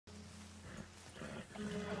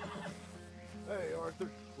Arthur.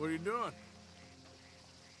 What are you doing?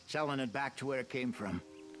 Selling it back to where it came from.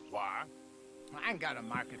 Why? I ain't got a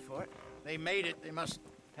market for it. They made it, they must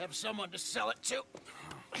have someone to sell it to.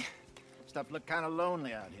 Stuff look kind of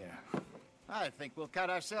lonely out here. I think we'll cut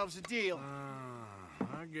ourselves a deal.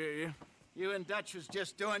 I get you. You and Dutch was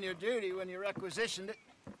just doing your duty when you requisitioned it.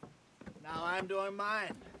 Now I'm doing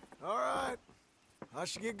mine. All right. I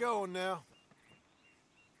should get going now.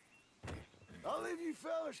 I'll leave you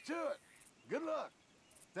fellas to it. Good luck.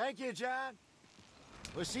 Thank you, John.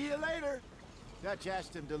 We'll see you later. Dutch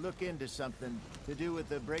asked him to look into something to do with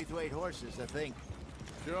the Braithwaite horses, I think.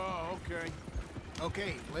 Sure, okay.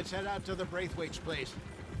 Okay, let's head out to the Braithwaite's place.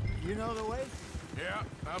 You know the way? Yeah,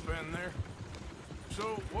 I've been there.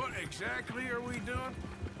 So, what exactly are we doing?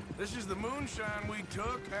 This is the moonshine we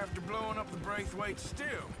took after blowing up the Braithwaite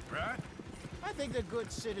still, right? I think the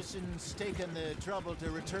good citizens taking the trouble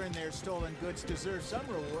to return their stolen goods deserve some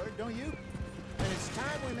reward, don't you? And it's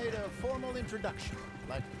time we made a formal introduction,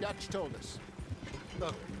 like Dutch told us.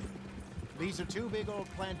 Look, these are two big old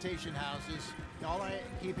plantation houses. All I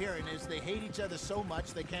keep hearing is they hate each other so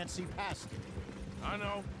much they can't see past it. I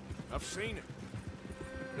know. I've seen it.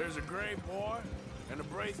 There's a gray boy and a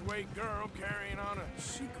Braithwaite girl carrying on a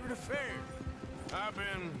secret affair. I've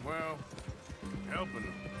been, well, helping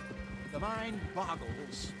them. The mind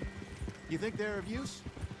boggles. You think they're of use?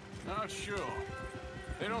 Not sure.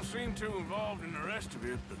 They don't seem too involved in the rest of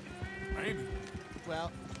it, but maybe.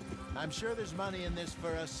 Well, I'm sure there's money in this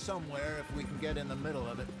for us somewhere if we can get in the middle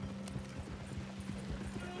of it.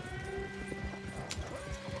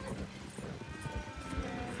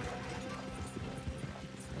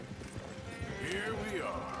 Here we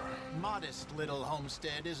are. Modest little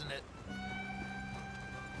homestead, isn't it?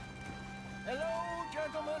 Hello,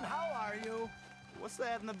 gentlemen. How are you? What's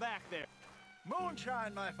that in the back there?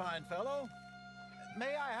 Moonshine, my fine fellow.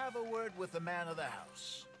 May I have a word with the man of the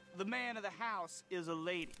house? The man of the house is a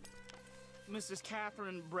lady. Mrs.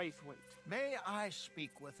 Catherine Braithwaite. May I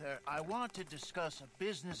speak with her? I want to discuss a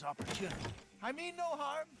business opportunity. I mean no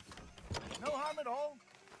harm. No harm at all.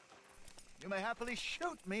 You may happily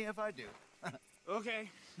shoot me if I do. Okay.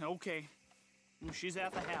 She's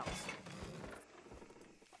at the house.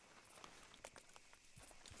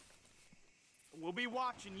 We'll be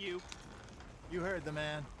watching you. You heard the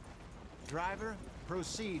man. Driver,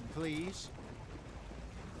 proceed, please.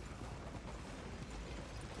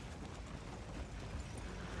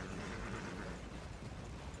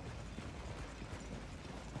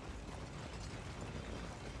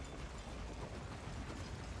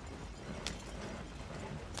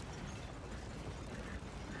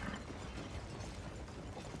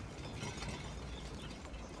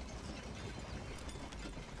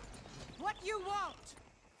 What you want?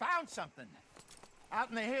 Found something. Out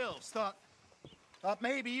in the hills. Thought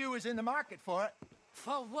maybe you was in the market for it.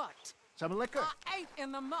 For what? Some liquor. I ain't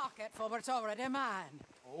in the market for what's already mine.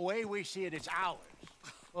 The way we see it, it's ours.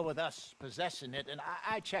 Well, with us possessing it, and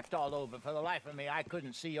I checked all over. For the life of me, I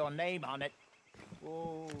couldn't see your name on it.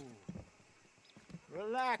 Oh.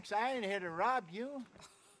 Relax, I ain't here to rob you.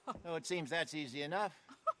 Though it seems that's easy enough.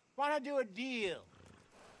 Why not do a deal?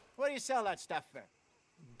 What do you sell that stuff for?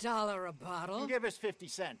 $1 a bottle? Give us 50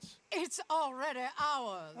 cents. It's already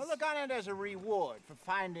ours. Well, look on it as a reward for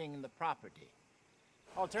finding the property.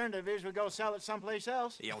 Alternative is we go sell it someplace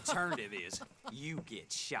else. The alternative is you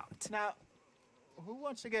get shot. Now, who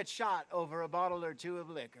wants to get shot over a bottle or two of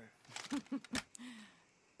liquor?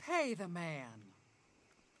 Pay the man.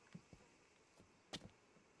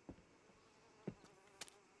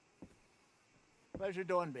 Pleasure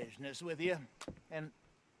doing business with you. And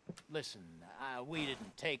listen, we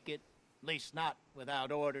didn't take it. At least not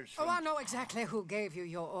without orders from... Oh, I know exactly who gave you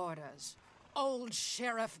your orders. Old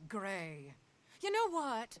Sheriff Gray. You know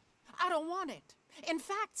what? I don't want it. In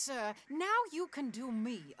fact, sir, now you can do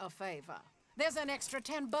me a favor. There's an extra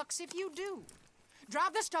 $10 if you do.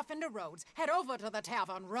 Drive the stuff into Rhodes, head over to the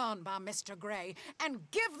tavern run by Mr. Gray, and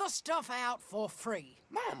give the stuff out for free.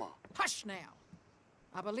 Mama! Hush now.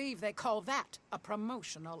 I believe they call that a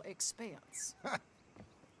promotional expense.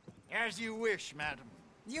 As you wish, madam.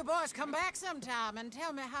 You boys come back sometime and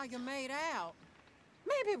tell me how you made out.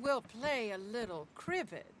 Maybe we'll play a little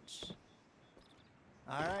cribbage.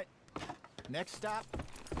 All right. Next stop,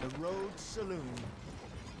 the Rhodes Saloon.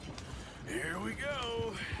 Here we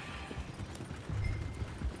go.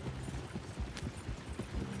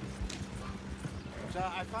 So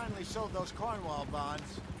I finally sold those Cornwall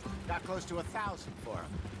bonds. Got close to 1,000 for them.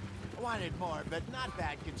 I wanted more, but not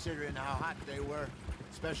bad considering how hot they were.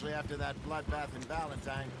 Especially after that bloodbath in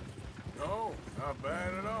Valentine. No, not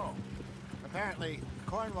bad at all. Apparently,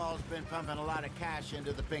 Cornwall's been pumping a lot of cash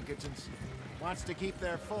into the Pinkertons. Wants to keep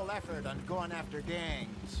their full effort on going after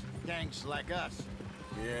gangs. Gangs like us.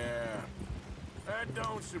 Yeah, that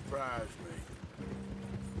don't surprise me.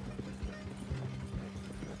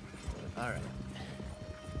 All right.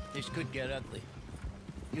 This could get ugly.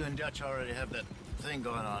 You and Dutch already have that thing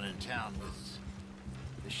going on in town with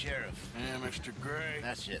the sheriff. Yeah, Mr. Gray.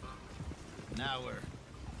 That's it. Now we're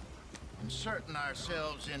inserting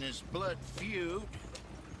ourselves in his blood feud.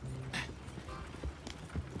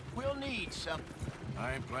 We'll need something.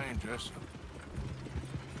 I ain't playing dress up.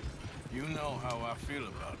 You know how I feel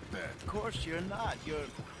about that. Of course you're not. You're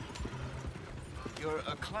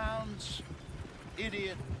a clown's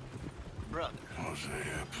idiot brother.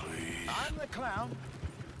 Hosea, please. I'm the clown.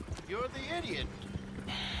 You're the idiot.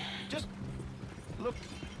 Just look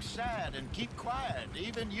sad and keep quiet.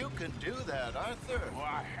 Even you can do that, Arthur. Oh,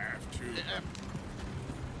 I have to.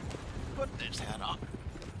 Put this hat on.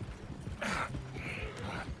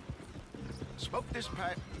 Smoke this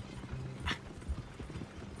pipe.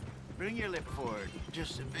 Bring your lip forward.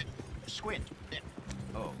 Just a bit. Squint.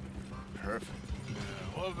 Oh, perfect.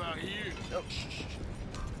 What about you? Oh, shh.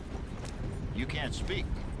 You can't speak.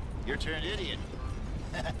 You're turned idiot.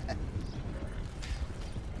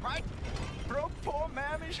 Right? Broke poor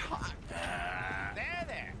Mammy's heart.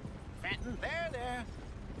 There. Fenton, there.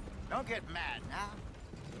 Don't get mad now.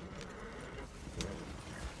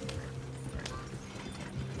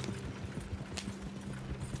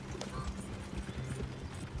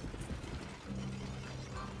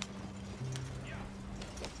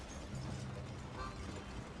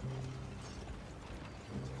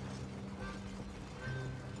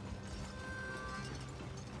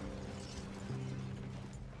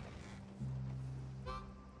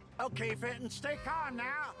 Okay, Fenton, stay calm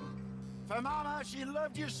now. For Mama, she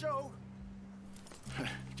loved you so.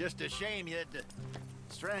 Just a shame you had to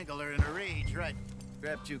strangle her in a rage, right?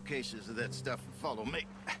 Grab 2 cases of that stuff and follow me.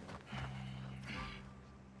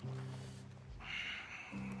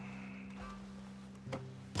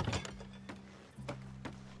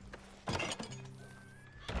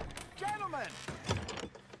 Gentlemen!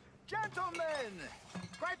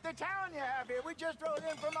 Quite the town you have here. We just rode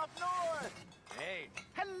in from up north. Hey.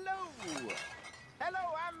 Hello!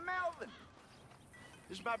 Hello, I'm Melvin.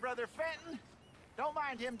 This is my brother Fenton. Don't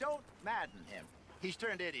mind him, don't madden him. He's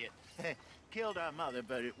turned idiot. Killed our mother,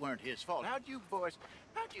 but it weren't his fault. How'd you boys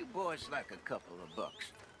like a couple of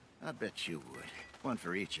bucks? I bet you would. One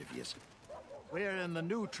for each of you. We're in the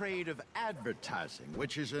new trade of advertising,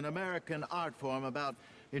 which is an American art form about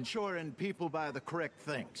ensuring people buy the correct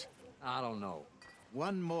things. I don't know.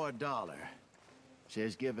 $1 more.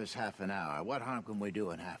 Says give us half an hour. What harm can we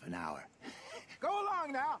do in half an hour? Go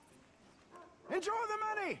along now. Enjoy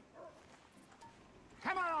the money.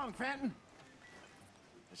 Come along, Fenton.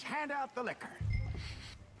 Let's hand out the liquor.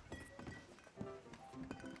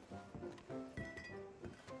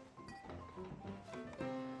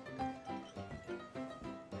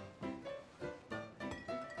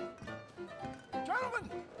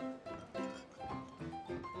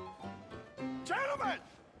 Gentlemen!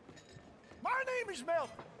 My name is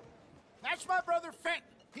Melvin. That's my brother Fenton.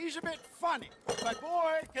 He's a bit funny, but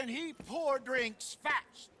boy, can he pour drinks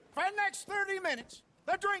fast. For the next 30 minutes,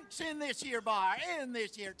 the drinks in this here bar, in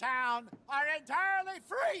this here town, are entirely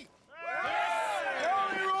free. The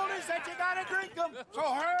only rule is that you gotta drink them. So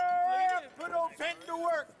hurry up, put old Fenton to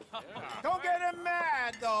work. Don't get him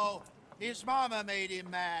mad, though. His mama made him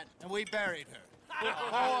mad, and we buried her.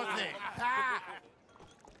 Poor thing.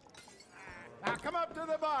 Now come up to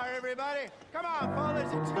the bar, everybody. Come on,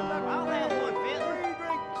 fellas, it's your lucky I'll have one, Fenton. 3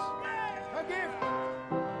 drinks. A gift.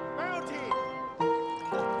 Bounty.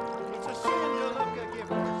 It's a sin to look a gift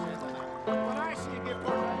horse in the night. When I see a gift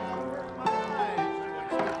horse, I avert my eyes.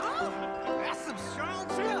 Oh, that's some strong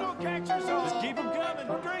Sin stuff. will catch us all. Just keep 'em coming.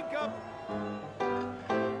 So drink up.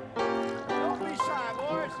 Don't be shy,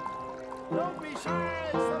 boys. Don't be shy.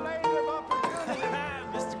 It's the land of opportunity.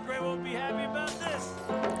 Mr. Gray won't be happy about this.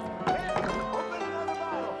 Open another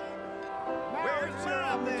bottle. Now Where's it's your your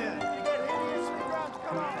up there? opportunity to get hideously drunk.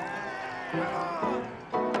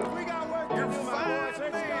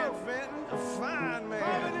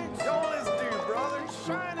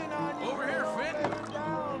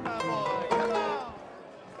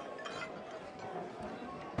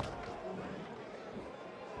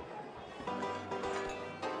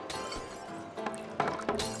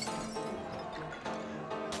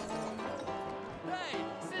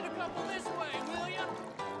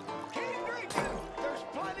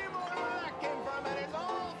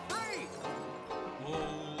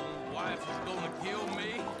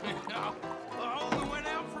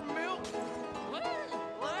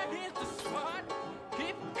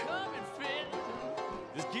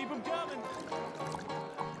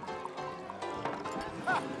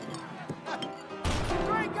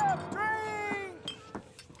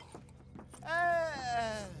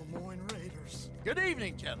 Good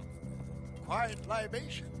evening, gentlemen. Quiet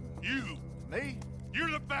libation? You! Me? You're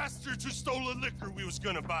the bastards who stole the liquor we was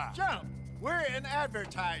gonna buy! Gentlemen, we're in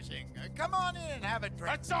advertising. Come on in and have a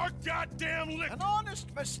drink. That's our goddamn liquor! An honest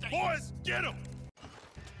mistake. Boys, get him!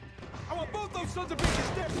 I want both those sons of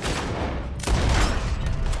bitches dead.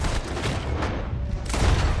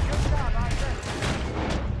 Good job, Arthur.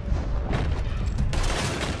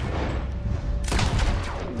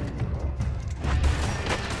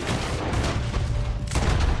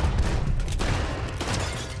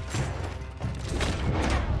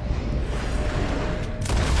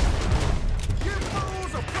 You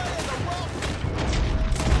fools are playing the wolf.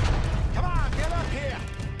 Come on, get up here.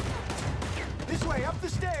 This way, up the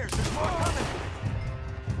stairs. There's more coming.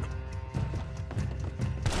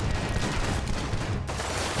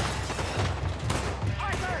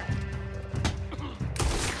 Arthur!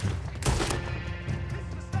 This is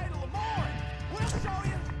the state of Lemoyne. We'll show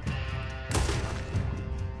you.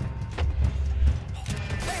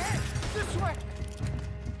 Hey, hey, this way.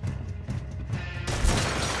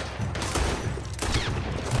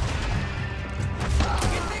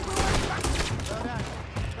 You think we were... Slow down.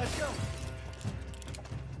 Let's go.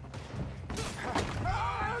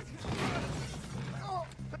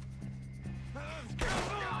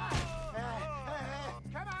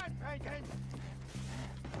 Come on, Franklin.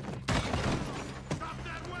 Stop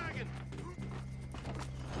that wagon!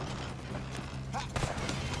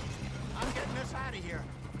 I'm getting us out of here.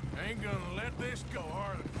 Ain't gonna let this go,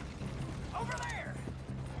 are they? Over there!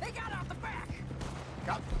 They got out the back!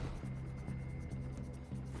 Got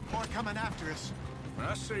more coming after us.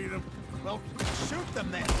 I see them. Well, shoot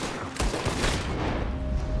them then.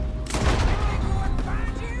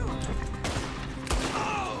 Find you!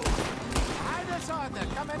 Behind us, Arthur,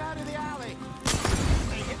 coming out of the alley.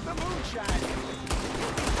 They hit the moonshine.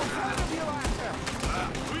 In front of you, Arthur.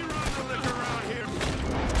 We run the liquor around here.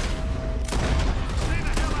 Stay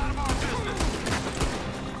the hell out of our business!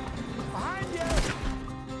 Behind you.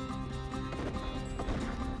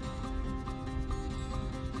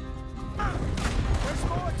 There's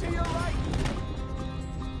more to your right.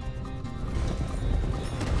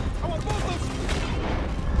 I want both those.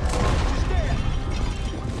 Just there.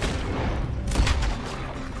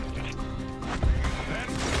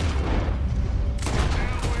 That's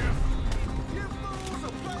down with. You fools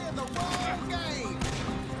are playing the wrong game.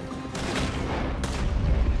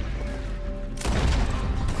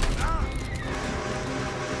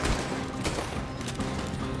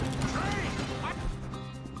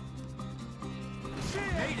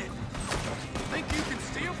 Made it. Think you can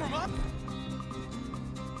steal from up?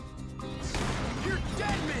 You're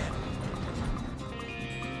dead men.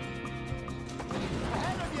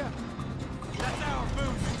 Ahead of you. That's our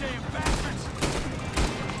booze, you damn bastards.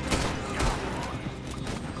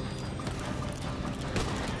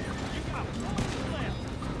 You got one left.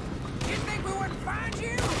 You think we wouldn't find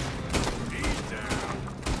you? He's down.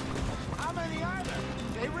 How many are there?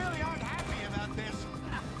 They really aren't happy about this.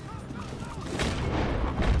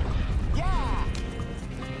 Yeah!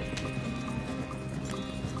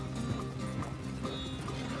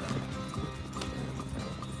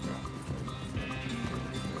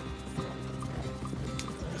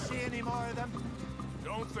 You see any more of them?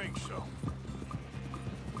 Don't think so.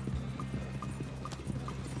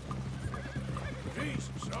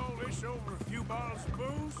 Jesus, all this over a few bottles of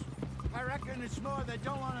booze? I reckon it's more they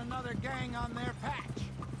don't want another gang on their patch.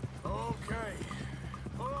 Okay.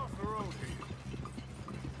 Pull off the road here.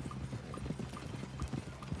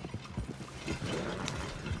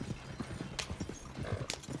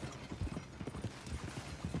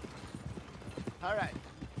 All right,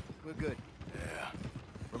 we're good. Yeah.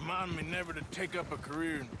 Remind me never to take up a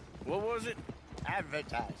career in... What was it?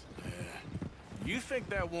 Advertising. You think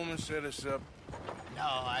that woman set us up? No,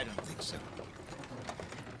 I don't think so.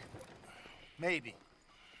 Maybe.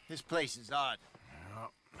 This place is odd. I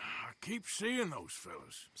keep seeing those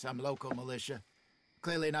fellas. Some local militia.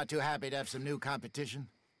 Clearly not too happy to have some new competition.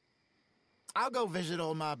 I'll go visit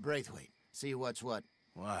old Ma Braithwaite, see what's what.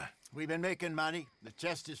 Why? We've been making money. The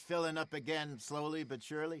chest is filling up again, slowly but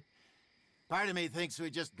surely. Part of me thinks we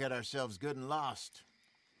just get ourselves good and lost.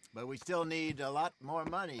 But we still need a lot more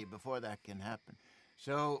money before that can happen.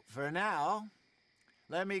 So, for now,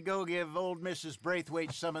 let me go give old Mrs.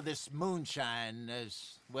 Braithwaite some of this moonshine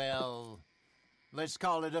as, well, let's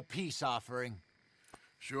call it a peace offering.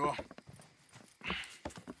 Sure.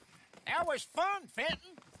 That was fun,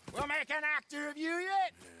 Fenton. We'll make an actor of you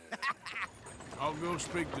yet. I'll go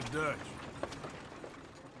speak to Dutch.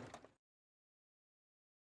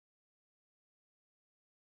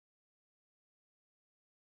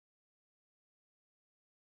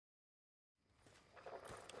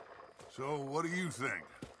 So, what do you think?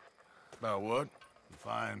 About what? The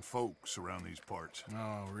fine folks around these parts.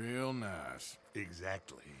 Oh, real nice.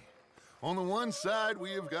 Exactly. On the one side,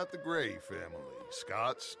 we have got the Gray family.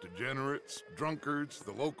 Scots, degenerates, drunkards,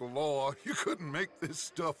 the local law. You couldn't make this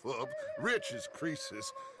stuff up. Rich as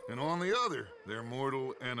Croesus. And on the other, their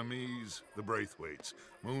mortal enemies, the Braithwaites.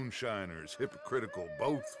 Moonshiners, hypocritical,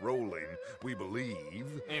 both rolling, we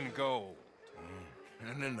believe. In gold.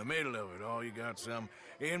 And in the middle of it all, you got some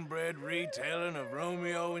inbred retelling of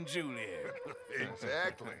Romeo and Juliet.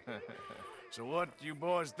 Exactly. So what you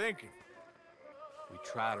boys thinking? We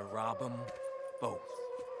try to rob them both.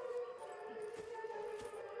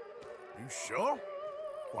 You sure?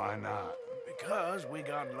 Why not? Because we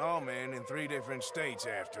got lawmen in 3 different states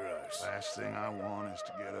after us. Last thing I want is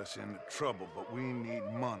to get us into trouble, but we need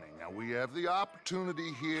money. Now, we have the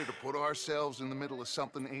opportunity here to put ourselves in the middle of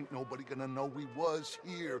something ain't nobody gonna know we was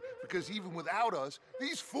here, because even without us,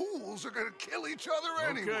 these fools are gonna kill each other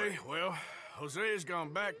anyway. Okay, well, Hosea's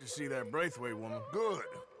gone back to see that Braithwaite woman. Good.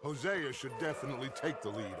 Hosea should definitely take the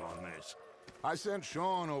lead on this. I sent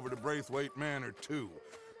Sean over to Braithwaite Manor, too.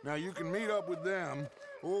 Now, you can meet up with them,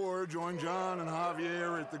 or join John and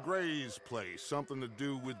Javier at the Gray's place. Something to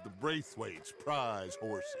do with the Braithwaite's prize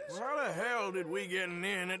horses. How the hell did we get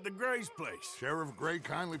in at the Gray's place? Sheriff Gray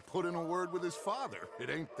kindly put in a word with his father. It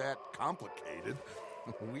ain't that complicated.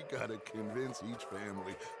 We gotta convince each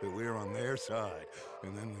family that we're on their side,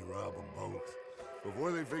 and then we rob them both.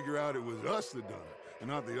 Before they figure out it was us that done it, and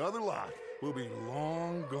not the other lot, we'll be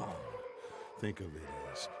long gone. Think of it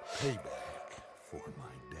as payback for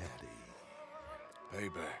my daddy.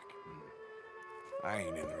 Payback. I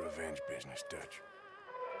ain't in the revenge business, Dutch.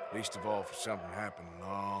 Least of all for something happened a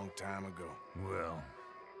long time ago. Well,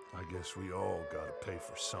 I guess we all gotta pay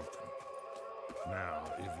for something. Now,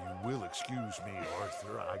 if you will excuse me,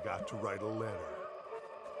 Arthur, I got to write a letter.